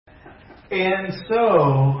And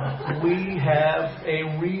so we have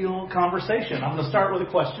a real conversation. I'm going to start with a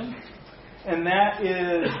question. And that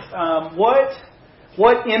is,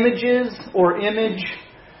 what images or image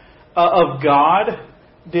of God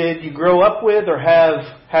did you grow up with or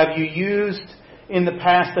have you used in the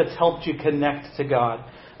past that's helped you connect to God?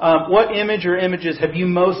 What image or images have you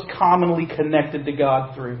most commonly connected to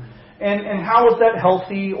God through? And how is that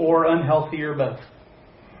healthy or unhealthy or both?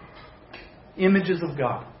 Images of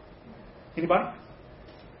God. Anybody?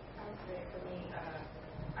 I would say for me,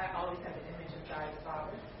 I always had the image of God as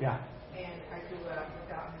Father. Yeah. And I grew up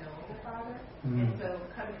without knowing the Father. Mm-hmm. And so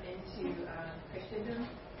coming into Christendom,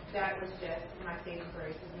 that was just my saving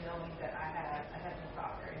grace, is knowing that I had a Heavenly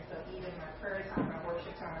Father. And so even my prayer time, my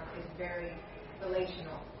worship time is very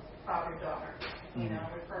relational, father-daughter,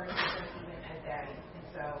 referring to him even as daddy. And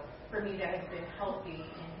so for me, that has been healthy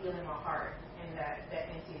in healing my heart and that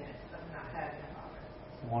emptiness of not having a father.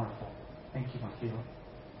 Wonderful. Thank you, Marquila.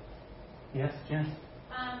 Yes, Jen?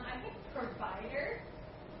 I think provider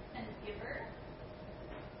and giver,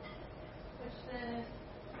 which has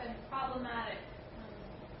been problematic.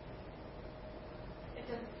 It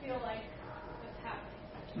doesn't feel like what's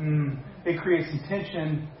happening. It creates some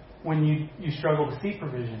tension when you struggle to see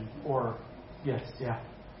provision. Or, yes, yeah.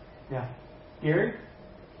 Gary?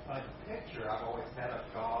 A picture I've always had of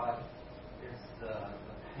God is the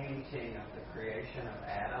painting of the creation of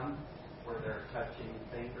Adam, where they're touching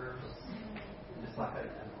fingers, just like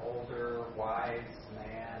an older, wise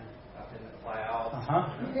man up in the clouds,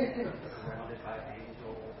 surrounded by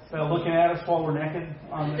angels. So looking at us while we're naked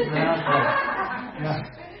on the ground. Yeah,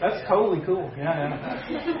 that's totally cool.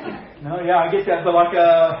 Yeah. No, yeah, I get that. But like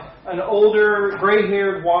an older,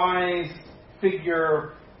 gray-haired, wise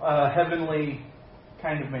figure, heavenly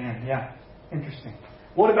kind of man. Yeah, interesting.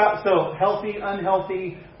 What about, so healthy,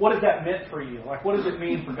 unhealthy, what has that meant for you? Like, what does it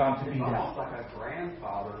mean for God to be that? Almost like a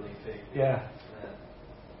grandfatherly figure. Yeah.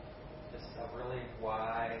 Just a really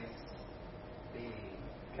wise being.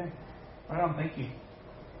 Okay. Right on, thank you.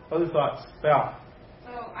 Other thoughts? Val?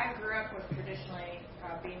 So I grew up with traditionally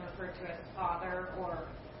being referred to as father or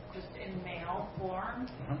just in male form.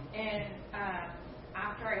 And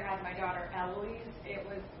after I had my daughter Eloise, it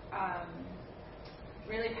was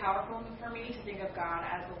really powerful for me to think of God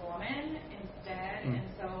as a woman instead. And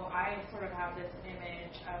so I sort of have this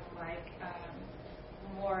image of like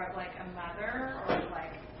more of like a mother or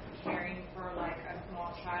like caring for like a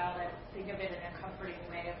small child. I think of it in a comforting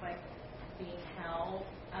way of like being held.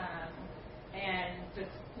 And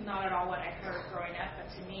just not at all what I heard growing up,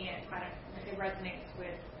 but to me it resonates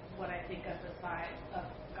with what I think of the side of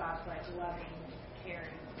God's like loving,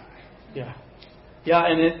 caring side. Yeah. Yeah,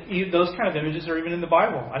 and those kind of images are even in the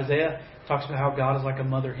Bible. Isaiah talks about how God is like a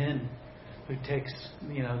mother hen who takes,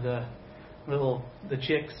 the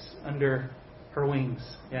chicks under her wings.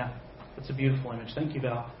 Yeah, that's a beautiful image. Thank you,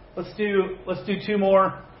 Val. Let's do two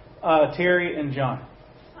more, Terry and John.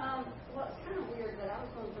 Well, it's kind of weird that I was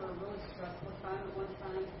going through a really stressful time at one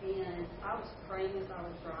time, and I was praying as I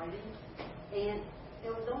was driving, and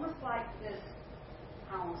it was almost like this,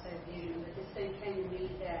 I don't want to say vision, but this thing came to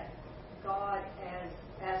me that God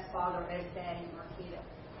as Father, as Daddy, Marquita.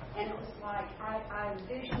 And it was like I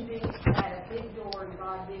envisioned being at a big door and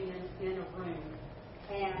God being in a room.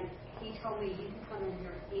 And He told me, you can come in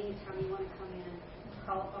here anytime you want to come in,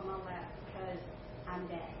 crawl up on my lap because I'm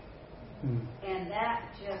Daddy. And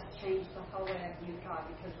that just changed the whole way I viewed God,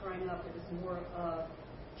 because growing up it was more of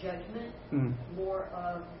judgment, more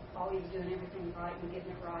of always doing everything right and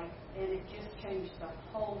getting it right. And it just changed the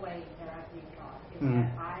whole way that I viewed God. Is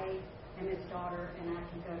that I am His daughter, and I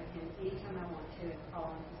can go to Him anytime I want to and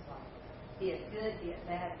call on His life. Be it good, be it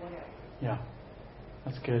bad, whatever. Yeah,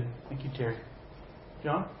 that's good. Thank you, Terry.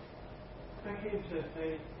 John? I came to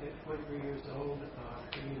faith at 23 years old,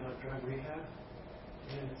 being on drug rehab.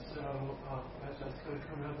 And so, as I was kind of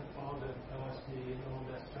coming out of the fall, the LSD and all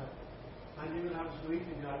that stuff, I knew that I was weak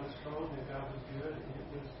and God was strong and God was good, and it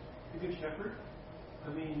was a good shepherd.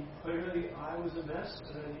 I mean, clearly I was a mess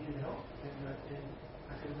and I needed help, and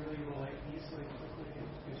I could really relate easily and quickly to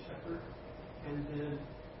the good shepherd. And then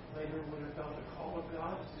later, when I felt the call of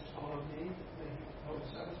God to just follow me, then He told the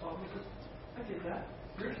 7 followers, I did that.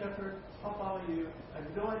 You're a shepherd. I'll follow you. I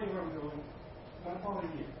have no idea where I'm going, but I'll follow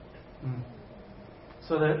you.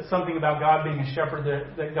 So that something about God being a shepherd,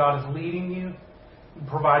 that God is leading you,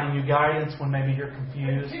 providing you guidance when maybe you're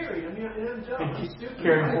confused. I'm stupid.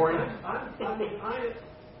 Caring for you.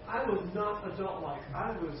 I was not adult-like.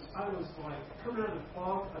 I was like coming out of the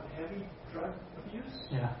fog of heavy drug abuse.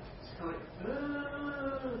 Yeah. It's kind of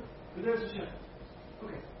like, but there's a shepherd.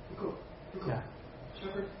 Okay, we're cool. Yeah.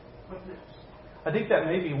 Shepherd, what next? I think that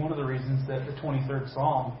may be one of the reasons that the 23rd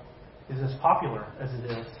Psalm is as popular as it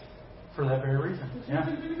is, for that very reason. Yeah.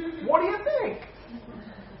 What do you think?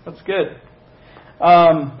 That's good.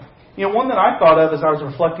 One that I thought of as I was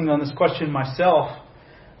reflecting on this question myself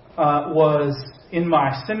was in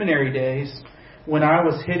my seminary days when I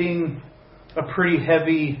was hitting a pretty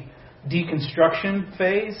heavy deconstruction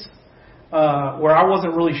phase where I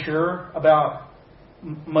wasn't really sure about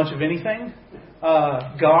much of anything.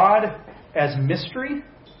 God as mystery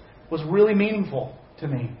was really meaningful to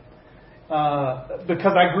me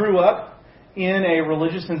because I grew up in a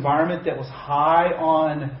religious environment that was high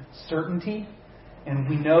on certainty, and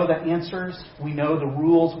we know the answers, we know the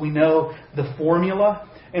rules, we know the formula.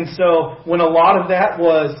 And so when a lot of that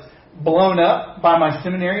was blown up by my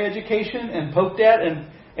seminary education and poked at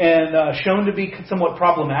and shown to be somewhat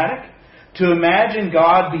problematic, to imagine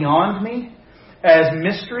God beyond me as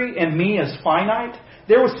mystery and me as finite,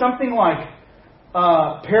 there was something like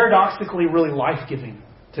paradoxically really life-giving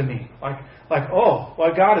to me. Like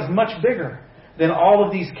God is much bigger than all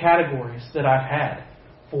of these categories that I've had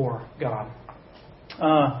for God.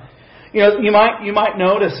 You might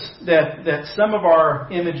notice that some of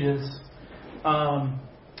our images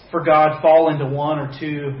for God fall into one or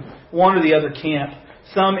the other camp.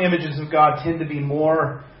 Some images of God tend to be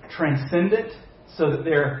more transcendent, so that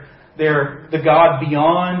they're the God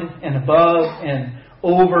beyond and above and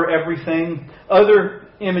over everything. Other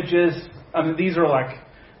images,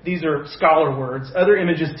 these are scholar words. Other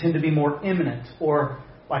images tend to be more immanent, or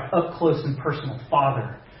like up close and personal,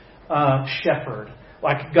 Father, Shepherd,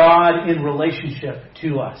 like God in relationship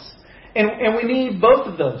to us. And we need both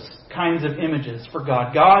of those kinds of images for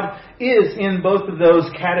God. God is in both of those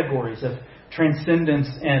categories of transcendence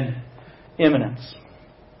and immanence.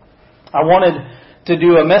 I wanted to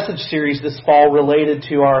do a message series this fall related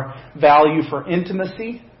to our value for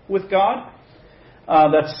intimacy with God.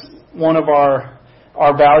 That's one of our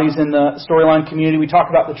values in the Storyline community. We talk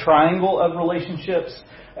about the triangle of relationships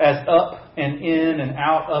as up and in and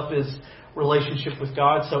out. Up is relationship with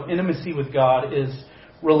God. So intimacy with God is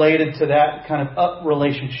related to that kind of up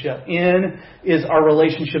relationship. In is our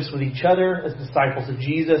relationships with each other as disciples of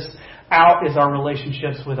Jesus. Out is our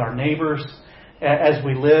relationships with our neighbors as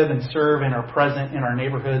we live and serve and are present in our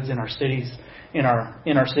neighborhoods, in our cities, in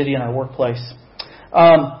our city, in our workplace.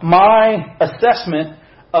 My assessment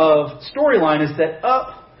of Storyline is that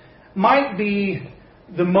up might be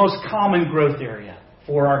the most common growth area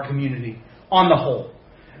for our community on the whole.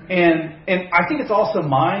 And I think it's also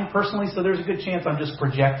mine personally, so there's a good chance I'm just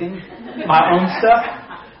projecting my own stuff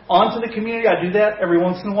onto the community. I do that every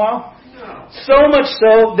once in a while. So much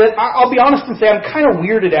so that I'll be honest and say I'm kind of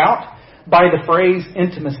weirded out by the phrase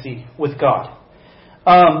intimacy with God.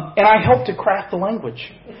 And I help to craft the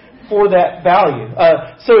language for that value.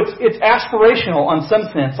 So it's aspirational on some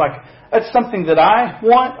sense. Like, that's something that I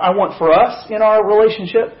want for us in our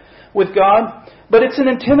relationship with God. But it's an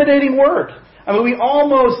intimidating word. We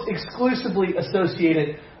almost exclusively associate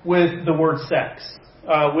it with the word sex,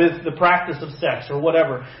 with the practice of sex or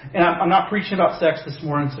whatever. And I'm not preaching about sex this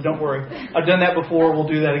morning, so don't worry. I've done that before. We'll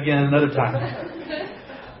do that again another time.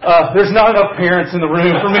 There's not enough parents in the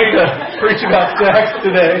room for me to preach about sex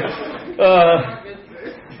today.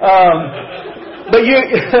 But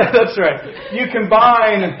that's right. You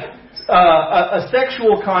combine a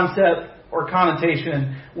sexual concept or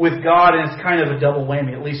connotation with God, and it's kind of a double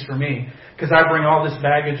whammy, at least for me. Because I bring all this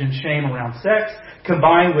baggage and shame around sex,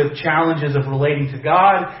 combined with challenges of relating to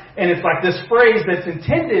God. And it's like this phrase that's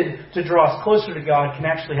intended to draw us closer to God can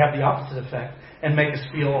actually have the opposite effect and make us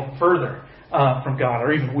feel further from God,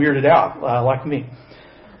 or even weirded out like me.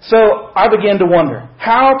 So I began to wonder,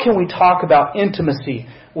 how can we talk about intimacy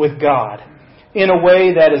with God in a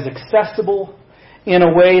way that is accessible, in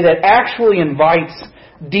a way that actually invites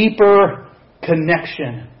deeper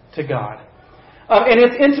connection to God? And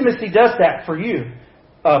if intimacy does that for you,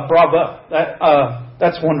 bravo.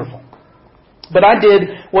 That's wonderful. But I did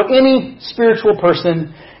what any spiritual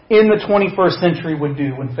person in the 21st century would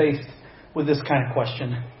do when faced with this kind of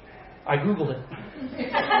question. I Googled it.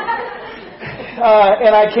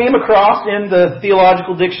 And I came across in the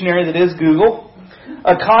theological dictionary that is Google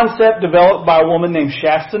a concept developed by a woman named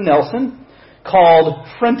Shasta Nelson called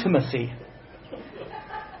frientimacy.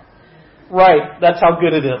 Right, that's how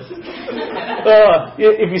good it is.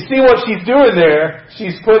 If you see what she's doing there,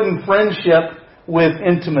 she's putting friendship with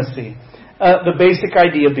intimacy. The basic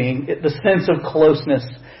idea being the sense of closeness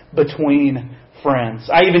between friends.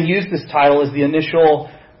 I even used this title as the initial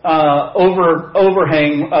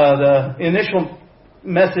overhang, the initial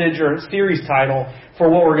message or series title for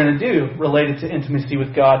what we're going to do related to intimacy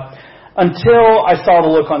with God. until I saw the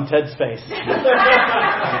look on Ted's face.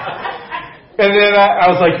 And then I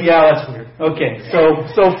was like, yeah, that's weird. Okay,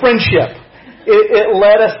 so friendship. It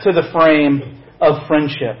led us to the frame of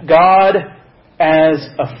friendship. God as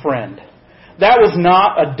a friend. That was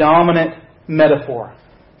not a dominant metaphor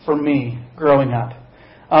for me growing up.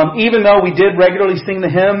 Even though we did regularly sing the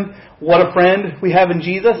hymn, What a Friend We Have in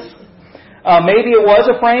Jesus. Maybe it was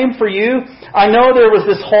a frame for you. I know there was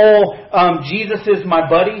this whole Jesus is my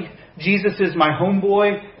buddy, Jesus is my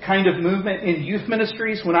homeboy kind of movement in youth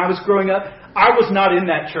ministries when I was growing up. I was not in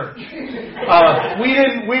that church.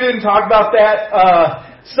 We didn't talk about that.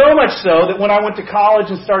 So much so that when I went to college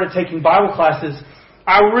and started taking Bible classes,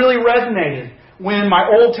 I really resonated when my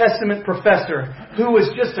Old Testament professor, who was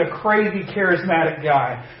just a crazy charismatic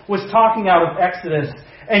guy, was talking out of Exodus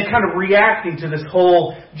and kind of reacting to this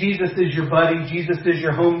whole Jesus is your buddy, Jesus is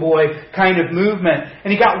your homeboy kind of movement.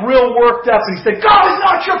 And he got real worked up and he said, God is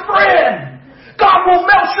not your friend! God will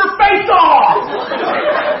melt your face off!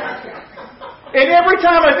 And every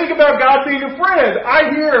time I think about God being a friend, I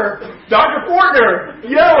hear Dr. Fortner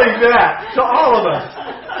yelling that to all of us.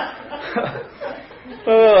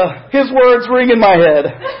 His words ring in my head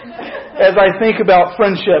as I think about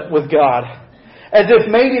friendship with God. As if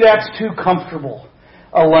maybe that's too comfortable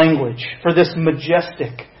a language for this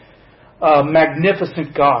majestic,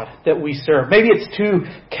 magnificent God that we serve. Maybe it's too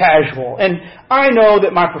casual. And I know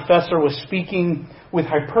that my professor was speaking with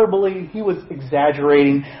hyperbole. He was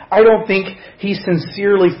exaggerating. I don't think he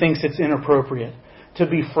sincerely thinks it's inappropriate to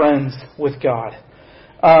be friends with God.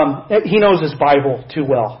 He knows his Bible too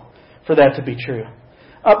well for that to be true.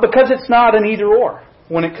 Because it's not an either or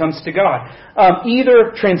when it comes to God.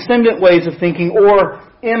 Either transcendent ways of thinking or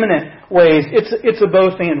immanent ways. It's a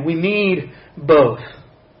both and. We need both.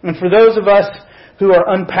 And for those of us who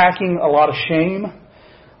are unpacking a lot of shame,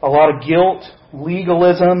 a lot of guilt,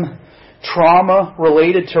 legalism, trauma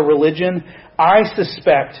related to religion, I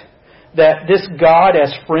suspect that this God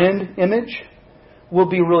as friend image will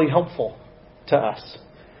be really helpful to us.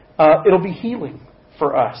 It'll be healing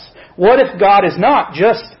for us. What if God is not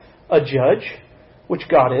just a judge, which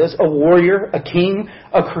God is, a warrior, a king,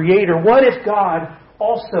 a creator? What if God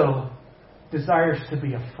also desires to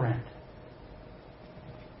be a friend?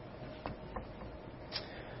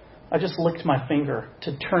 I just licked my finger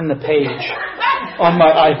to turn the page on my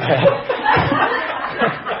iPad.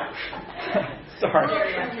 Sorry.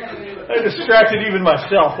 I distracted even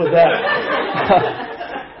myself with that.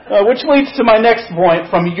 Which leads to my next point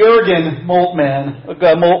from Jürgen Moltmann,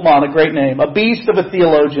 a great name, a beast of a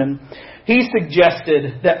theologian. He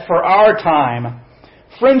suggested that for our time,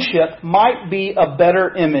 friendship might be a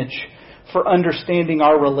better image for understanding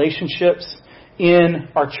our relationships in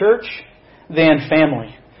our church than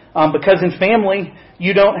family. Because in family,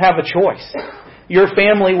 you don't have a choice. Your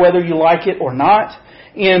family, whether you like it or not.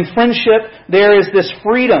 In friendship, there is this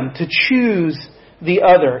freedom to choose the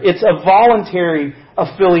other. It's a voluntary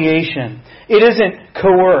affiliation. It isn't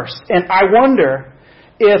coerced. And I wonder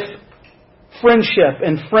if friendship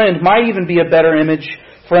and friend might even be a better image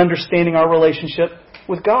for understanding our relationship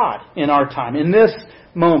with God in our time, in this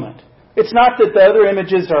moment. It's not that the other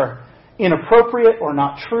images are inappropriate or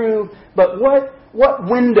not true, but what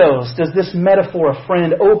windows does this metaphor of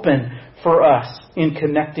friend open for us in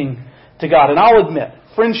connecting to God? And I'll admit,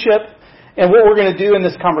 friendship and what we're going to do in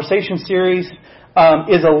this conversation series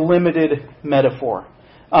is a limited metaphor.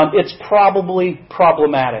 It's probably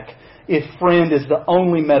problematic if friend is the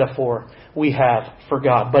only metaphor we have for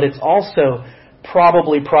God. But it's also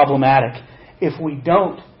probably problematic if we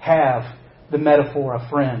don't have the metaphor of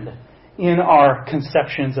friend in our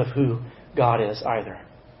conceptions of who God is either.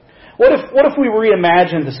 What if we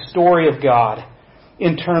reimagine the story of God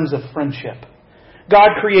in terms of friendship? God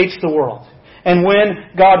creates the world. And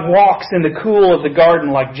when God walks in the cool of the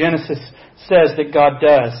garden, like Genesis says that God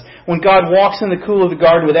does, when God walks in the cool of the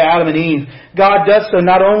garden with Adam and Eve, God does so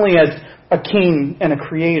not only as a king and a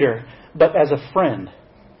creator, but as a friend,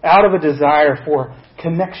 out of a desire for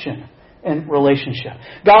connection and relationship.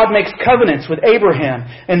 God makes covenants with Abraham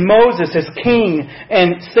and Moses as king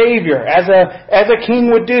and savior, as a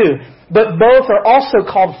king would do. But both are also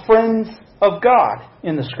called friends of God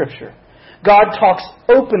in the Scripture. God talks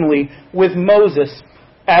openly with Moses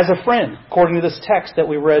as a friend, according to this text that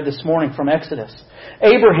we read this morning from Exodus.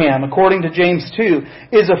 Abraham, according to James 2,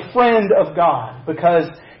 is a friend of God because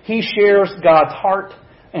he shares God's heart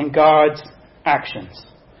and God's actions.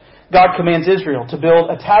 God commands Israel to build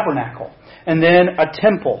a tabernacle and then a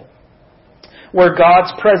temple where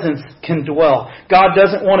God's presence can dwell. God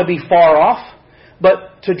doesn't want to be far off,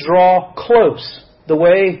 but to draw close the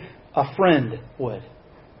way a friend would.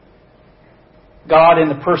 God in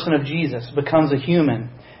the person of Jesus becomes a human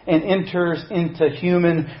and enters into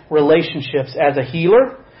human relationships as a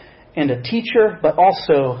healer and a teacher, but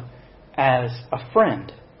also as a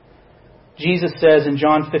friend. Jesus says in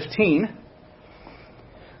John 15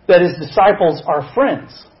 that His disciples are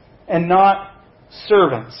friends and not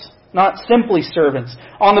servants, not simply servants,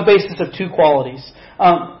 on the basis of two qualities.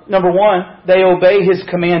 Number one, they obey His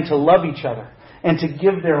command to love each other and to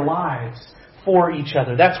give their lives for each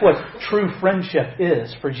other. That's what true friendship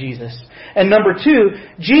is for Jesus. And number two,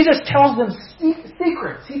 Jesus tells them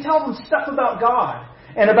secrets. He tells them stuff about God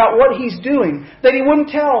and about what He's doing that He wouldn't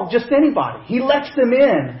tell just anybody. He lets them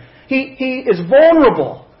in. He is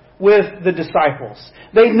vulnerable with the disciples.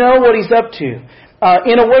 They know what He's up to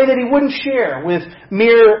in a way that He wouldn't share with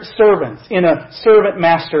mere servants in a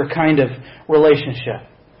servant-master kind of relationship.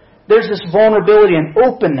 There's this vulnerability and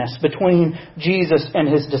openness between Jesus and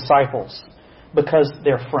His disciples because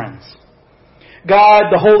they're friends. God,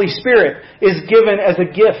 the Holy Spirit, is given as a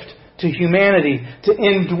gift to humanity to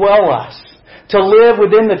indwell us, to live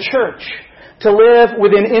within the church, to live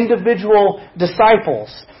within individual disciples.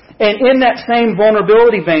 And in that same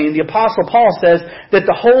vulnerability vein, the Apostle Paul says that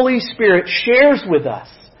the Holy Spirit shares with us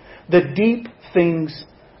the deep things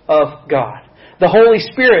of God. The Holy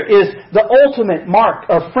Spirit is the ultimate mark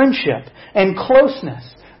of friendship and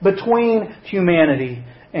closeness between humanity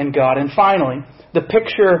and God. And finally, the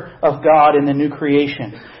picture of God in the new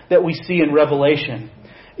creation that we see in Revelation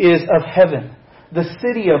is of heaven, the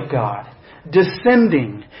city of God,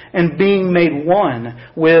 descending and being made one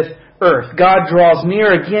with earth. God draws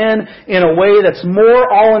near again in a way that's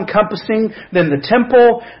more all-encompassing than the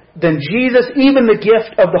temple, than Jesus, even the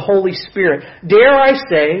gift of the Holy Spirit. Dare I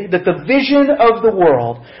say that the vision of the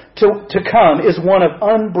world to come is one of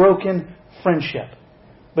unbroken friendship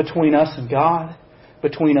between us and God,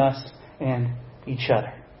 between us and each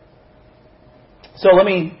other. So let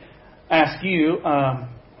me ask you,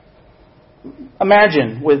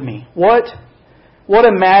 imagine with me, what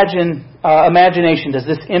imagination does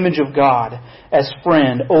this image of God as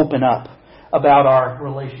friend open up about our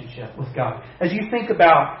relationship with God? As you think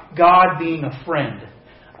about God being a friend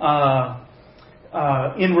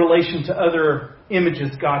in relation to other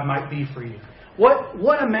images God might be for you,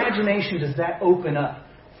 what imagination does that open up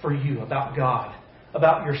for you about God,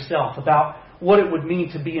 about yourself, about what it would mean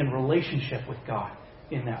to be in relationship with God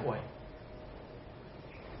in that way?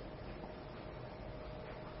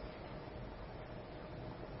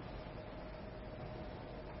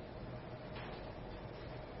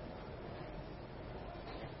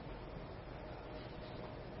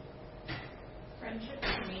 Friendship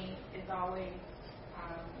to me is always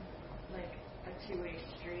like a two-way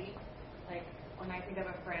street. Like when I think of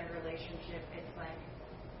a friend relationship, it's like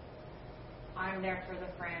I'm there for the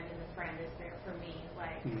friend and the friend is there for me.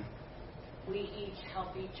 Like we each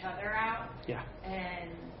help each other out. Yeah.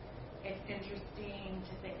 And it's interesting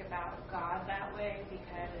to think about God that way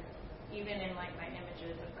because even in like my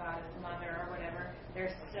images of God as mother or whatever,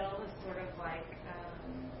 there's still this sort of like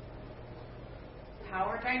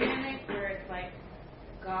power dynamic where it's like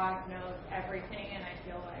God knows everything and I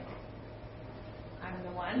feel like I'm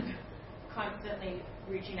the one constantly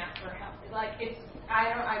reaching out for help. Like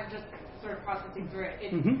I'm just sort of processing through it.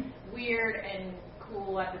 It's weird and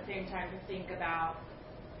cool at the same time to think about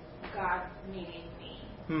God needing me.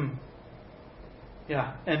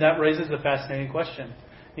 Yeah, and that raises a fascinating question.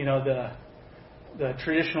 You know, the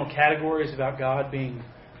traditional categories about God being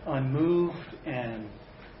unmoved and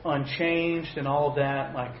unchanged and all of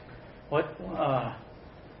that, like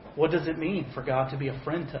what does it mean for God to be a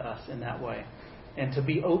friend to us in that way and to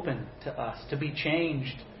be open to us, to be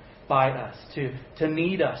changed by us, to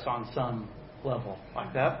need us on some level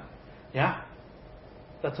like that? Yeah,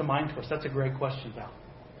 that's a mind twist. That's a great question, Val.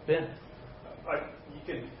 Ben?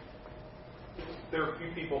 There are a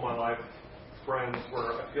few people in my life, friends,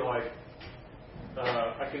 where I feel like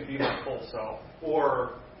I can be my full self,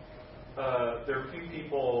 or there are a few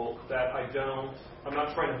people that I'm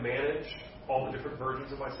not trying to manage all the different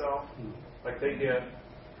versions of myself. Like they get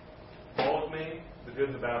all of me, the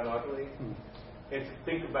good, the bad, and the ugly. And to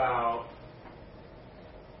think about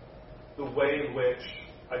the way in which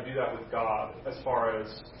I do that with God, as far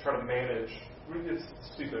as try to manage, it's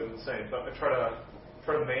stupid and the same, but I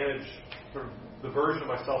try to manage sort of the version of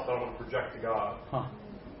myself that I want to project to God.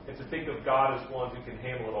 And to think of God as one who can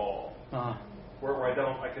handle it all. Where I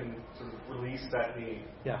can sort of release that need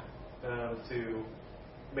to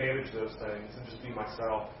manage those things and just be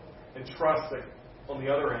myself and trust that on the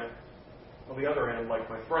other end, like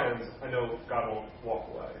my friends, I know God won't walk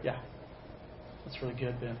away. Yeah, that's really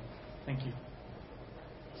good, Ben. Thank you.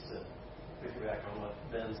 Just to piggyback on what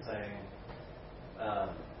Ben's saying,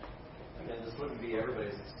 Again, this wouldn't be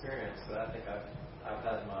everybody's experience, but I think I've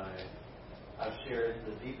shared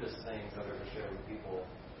the deepest things I've ever shared with people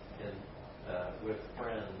with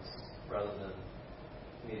friends rather than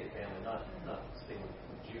immediate family. Not speaking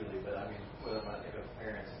with Julie, but I mean with my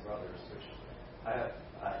parents and brothers, which I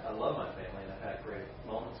love my family and I've had great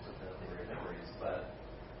moments with them, great memories. But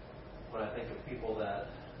when I think of people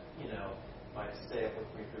that might stay up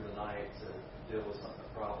with me through the night to deal with a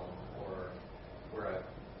problem, or where I've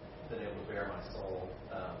been able to bare my soul,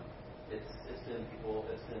 it's been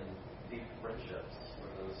deep friendships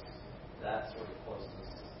where that sort of closeness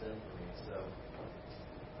has been for me.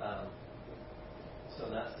 So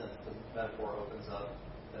in that sense, the metaphor opens up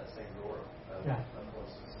that same door of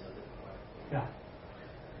closeness in a different way. Yeah,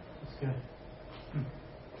 that's good.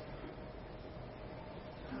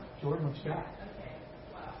 Jordan, what you got? Okay,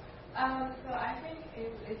 wow. So I think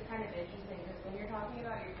it's kind of interesting because when you're talking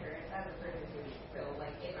about your parents, as a person who's still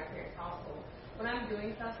like in my parents' household, when I'm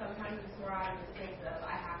doing stuff, sometimes it's more out of the sense of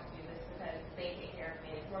I have to do this because they take care of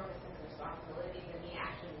me. It's more of a sense of responsibility than me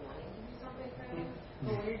actually wanting to do something for them.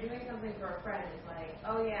 But when you're doing something for a friend, it's like,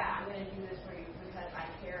 oh yeah, I'm going to do this for you because I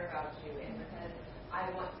care about you and because I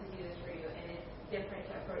want to do this for you. And it's different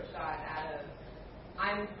to approach God out of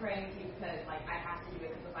I'm praying to you because like I have to do it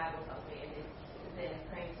because the Bible tells me, and it's then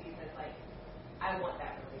praying to you because like I want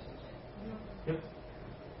that relationship. Yep.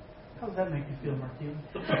 How does that make you feel, Martina?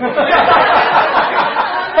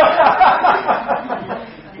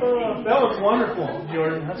 That was wonderful,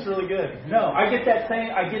 Jordan. That's really good. No, I get that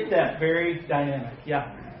very dynamic.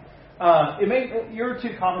 Yeah. Your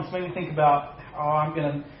two comments made me think about I'm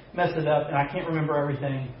going to mess it up and I can't remember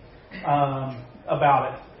everything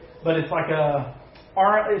about it. But it's like a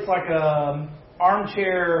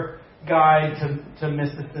armchair guide to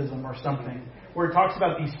mysticism or something, where it talks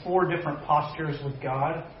about these 4 different postures with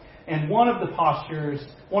God. And one of the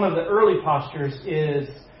early postures is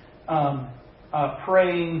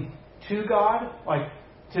praying to God, like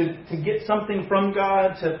to get something from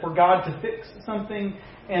God, for God to fix something.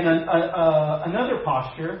 And another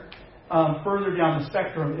posture further down the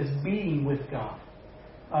spectrum is being with God.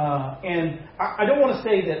 And I don't want to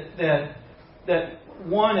say that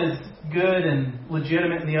one is good and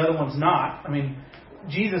legitimate and the other one's not. I mean,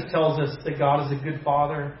 Jesus tells us that God is a good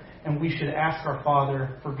Father and we should ask our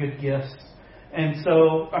Father for good gifts. And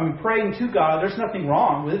so, I mean, praying to God, there's nothing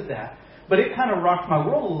wrong with that. But it kind of rocked my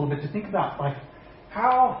world a little bit to think about, like,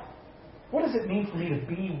 what does it mean for me to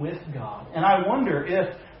be with God? And I wonder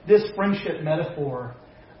if this friendship metaphor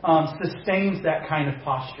sustains that kind of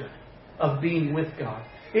posture of being with God.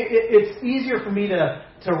 It's easier for me to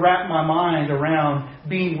wrap my mind around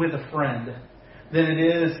being with a friend than it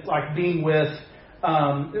is like being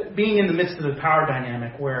in the midst of the power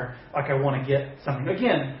dynamic where like I want to get something.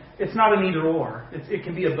 Again, it's not an either or. It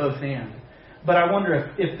can be a both and. But I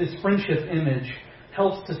wonder if this friendship image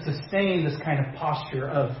helps to sustain this kind of posture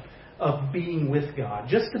of being with God,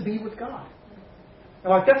 just to be with God.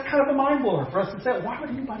 And like that's kind of a mind blower for us to say, why would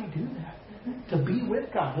anybody do that? To be with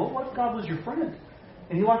God. Well, what if God was your friend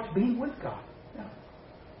and you liked being with God? Yeah.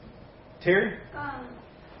 Terry?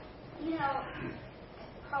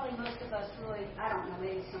 Probably most of us really, I don't know,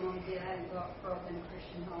 maybe some of them did. I didn't grow up in a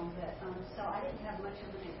Christian home, but so I didn't have much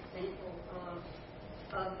of an example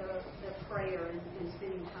of the prayer and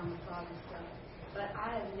spending time with God and stuff. But I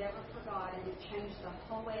have never forgotten. It changed the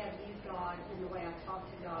whole way I viewed God and the way I talked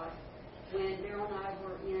to God. When Daryl and I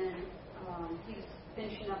were he was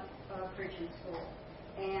finishing up preaching school,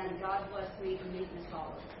 and God blessed me to meet Miss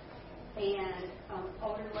Olive. And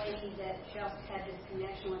older lady that just had this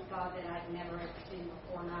connection with God that I'd never ever seen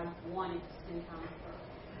before, and I wanted to spend time with her.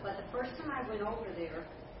 But the first time I went over there,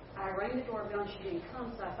 I rang the doorbell and she didn't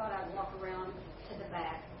come, so I thought I'd walk around to the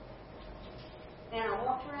back. And I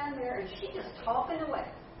walked around there, and she just talking away.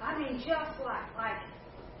 I mean, just like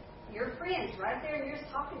your friends right there, and you're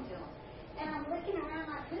just talking to them. And I'm looking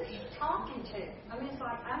around like, who's she talking to? I mean, it's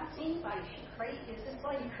like, I don't see anybody. Is she crazy? Is this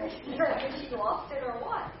lady crazy? Or has she lost it or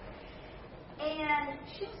what? And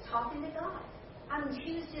she was talking to God. I mean,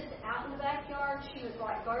 she was just out in the backyard. She was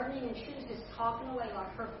like gardening, and she was just talking away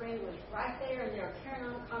like her friend was right there, and they were carrying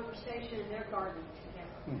on a conversation, and they're gardening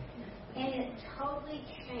together. And it totally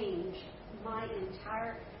changed my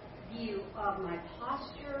entire view of my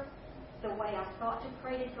posture, the way I thought to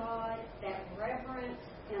pray to God, that reverence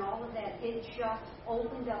and all of that. It just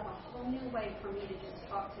opened up a whole new way for me to just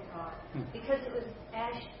talk to God. Because it was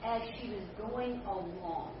as she was going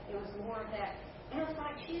along. It was more of that. And it was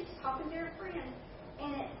like she was talking to her friend.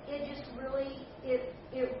 And it just really, it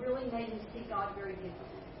really made me see God very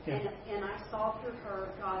differently. Yeah. And I saw through her,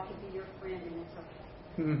 God could be your friend, and it's okay.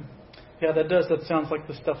 Yeah, that does. That sounds like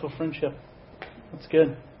the stuff of friendship. That's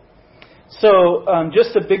good. So,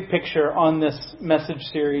 just a big picture on this message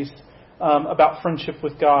series about friendship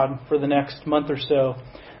with God for the next month or so.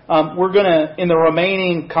 We're going to, in the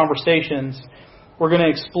remaining conversations, we're going to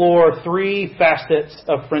explore 3 facets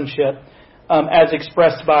of friendship as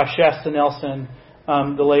expressed by Shasta Nelson,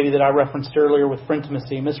 the lady that I referenced earlier with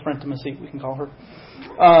Frientimacy, Miss Frientimacy, we can call her.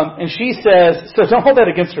 And she says, so don't hold that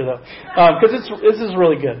against her though, because this is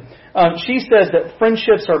really good. She says that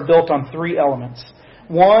friendships are built on 3 elements.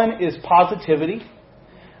 One is positivity.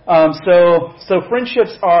 So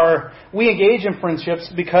friendships are, we engage in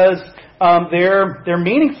friendships because they're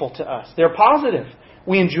meaningful to us. They're positive.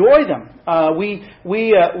 We enjoy them.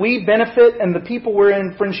 We benefit, and the people we're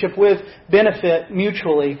in friendship with benefit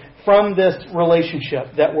mutually from this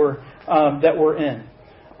relationship that we're in.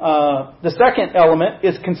 The second element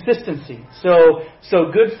is consistency.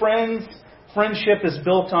 So good friendship is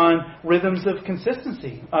built on rhythms of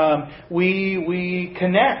consistency. We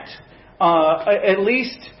connect at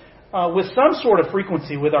least with some sort of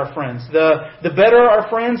frequency with our friends. The better our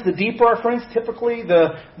friends, the deeper our friends, typically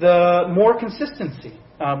the more consistency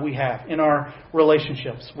we have in our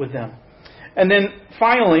relationships with them. And then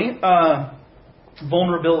finally,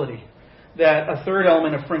 vulnerability. That a third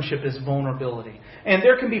element of friendship is vulnerability. And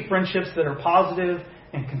there can be friendships that are positive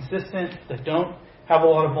and consistent that don't have a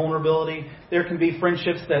lot of vulnerability. There can be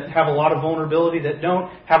friendships that have a lot of vulnerability that don't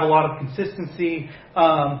have a lot of consistency.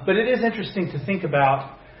 But it is interesting to think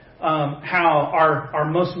about how our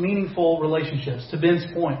most meaningful relationships, to Ben's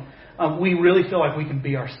point, we really feel like we can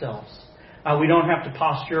be ourselves. We don't have to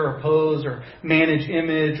posture or pose or manage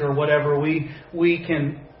image or whatever. We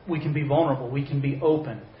can be vulnerable. We can be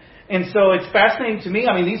open. And so it's fascinating to me.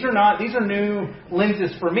 I mean, these are new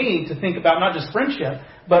lenses for me to think about not just friendship,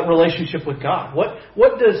 but relationship with God.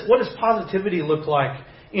 What does positivity look like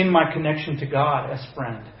in my connection to God as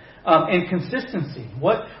friend? And consistency.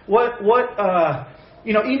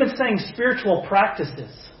 Even saying spiritual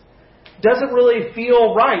practices doesn't really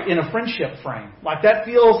feel right in a friendship frame. Like that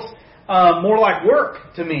feels more like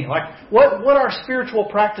work to me. Like what are spiritual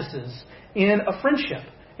practices in a friendship?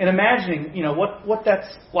 And imagining, what that's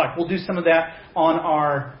like. We'll do some of that on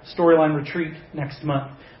our Storyline retreat next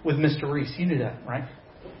month with Mr. Reese. You knew that, right?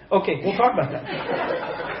 Okay, we'll talk about that.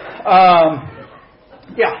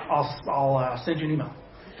 I'll send you an email.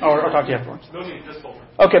 Or I'll talk to you afterwards. No need, just hold.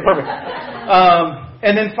 Okay, perfect.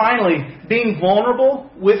 And then finally, being vulnerable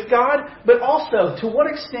with God, but also to what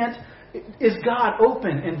extent is God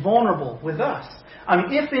open and vulnerable with us? I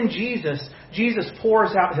mean, if in Jesus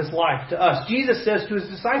pours out His life to us. Jesus says to His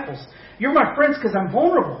disciples, "You're my friends because I'm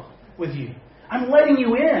vulnerable with you. I'm letting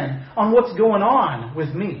you in on what's going on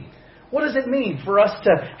with me." What does it mean for us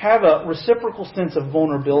to have a reciprocal sense of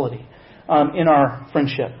vulnerability in our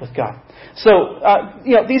friendship with God? So,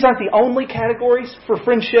 these aren't the only categories for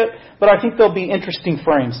friendship, but I think they'll be interesting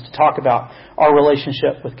frames to talk about our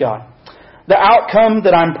relationship with God. The outcome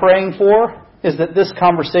that I'm praying for is that this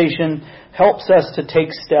conversation helps us to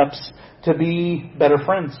take steps to be better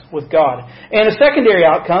friends with God. And a secondary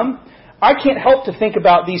outcome, I can't help to think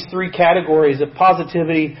about these 3 categories of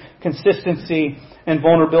positivity, consistency, and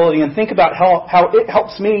vulnerability, and think about how it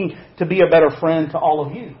helps me to be a better friend to all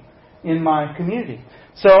of you in my community.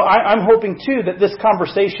 So I'm hoping, too, that this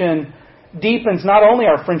conversation deepens not only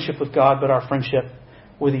our friendship with God, but our friendship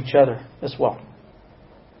with each other as well.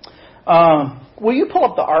 Will you pull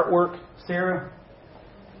up the artwork, Sarah?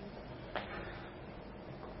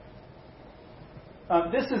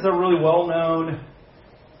 This is a really well-known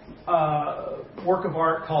work of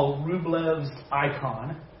art called Rublev's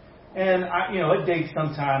Icon. And, it dates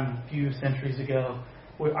sometime a few centuries ago.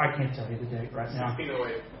 I can't tell you the date right now.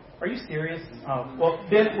 1608. Are you serious? Well,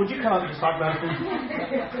 Ben, would you come up and just talk about it?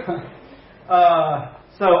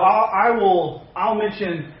 So I'll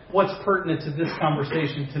mention what's pertinent to this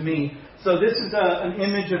conversation to me. So this is an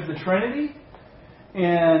image of the Trinity,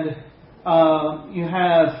 and you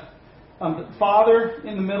have the Father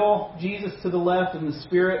in the middle, Jesus to the left, and the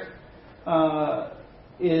Spirit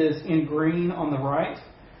is in green on the right.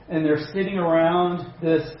 And they're sitting around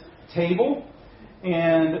this table.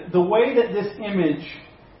 And the way that this image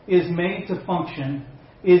is made to function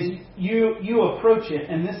is you approach it,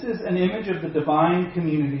 and this is an image of the divine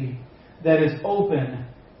community that is open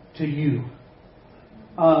to you.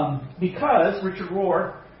 Because Richard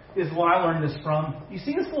Rohr is who I learned this from. You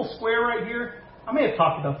see this little square right here? I may have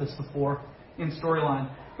talked about this before in Storyline.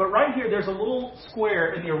 But right here, there's a little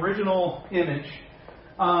square in the original image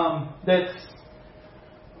that's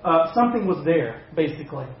something was there,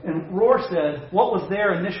 basically. And Rohr said what was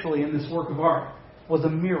there initially in this work of art was a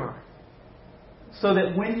mirror. so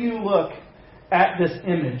that when you look at this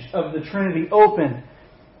image of the Trinity open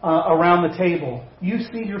around the table, you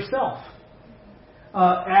see yourself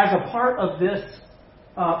as a part of this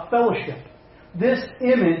fellowship. This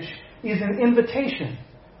image is an invitation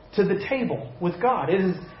to the table with God.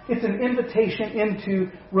 It's an invitation into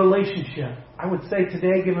relationship. I would say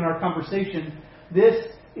today, given our conversation, this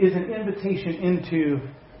is an invitation into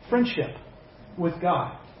friendship with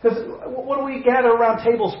God. Because what do we gather around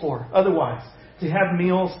tables for otherwise? To have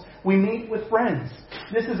meals. We meet with friends.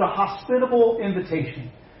 This is a hospitable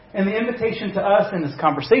invitation. And the invitation to us in this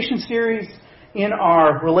conversation series, in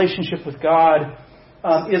our relationship with God,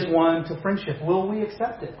 is one to friendship. Will we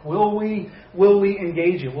accept it? Will we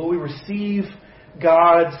engage it? Will we receive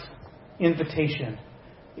God's invitation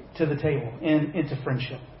to the table and into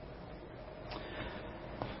friendship?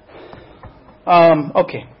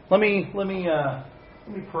 Okay, let me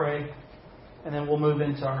pray, and then we'll move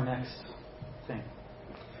into our next thing.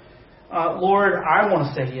 Lord, I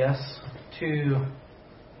want to say yes to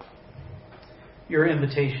your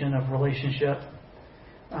invitation of relationship.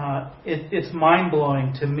 It's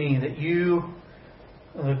mind-blowing to me that you,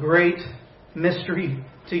 the great mystery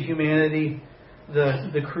to humanity,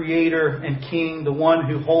 the creator and king, the one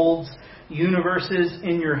who holds universes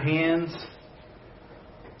in your hands,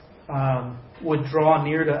 would draw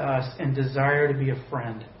near to us and desire to be a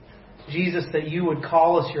friend. Jesus, that you would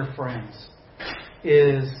call us your friends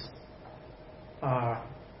is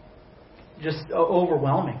just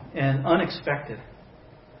overwhelming and unexpected.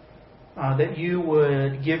 That you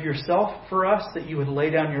would give yourself for us, that you would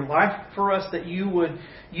lay down your life for us, that you would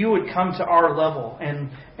come to our level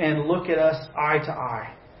and look at us eye to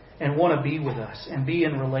eye and want to be with us and be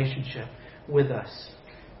in relationship with us.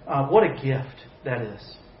 What a gift that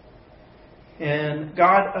is. And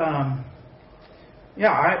God,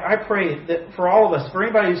 I pray that for all of us, for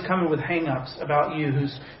anybody who's coming with hang-ups about you,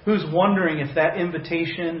 who's wondering if that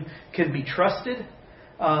invitation can be trusted,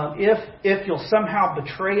 if you'll somehow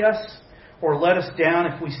betray us or let us down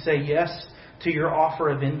if we say yes to your offer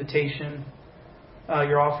of invitation,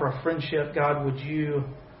 your offer of friendship, God, would you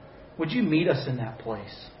meet us in that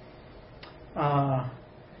place?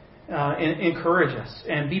 Encourage us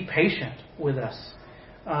and be patient with us.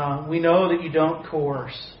 We know that you don't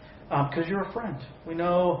coerce because you're a friend. We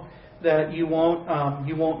know that you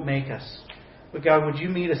won't make us. But God, would you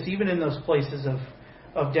meet us even in those places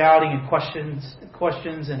of doubting and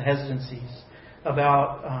questions and hesitancies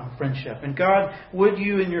about friendship. And God, would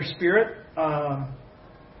you in your Spirit help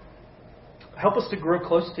us to grow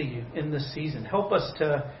close to you in this season. Help us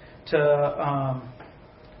to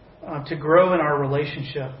grow in our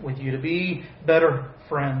relationship with you, to be better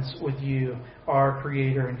friends with you, our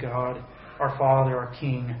Creator and God, our Father, our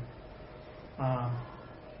King.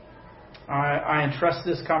 I entrust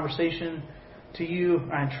this conversation to you.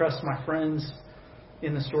 I entrust my friends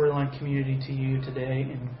in the Storyline community to you today.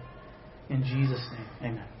 In Jesus' name,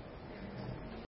 amen.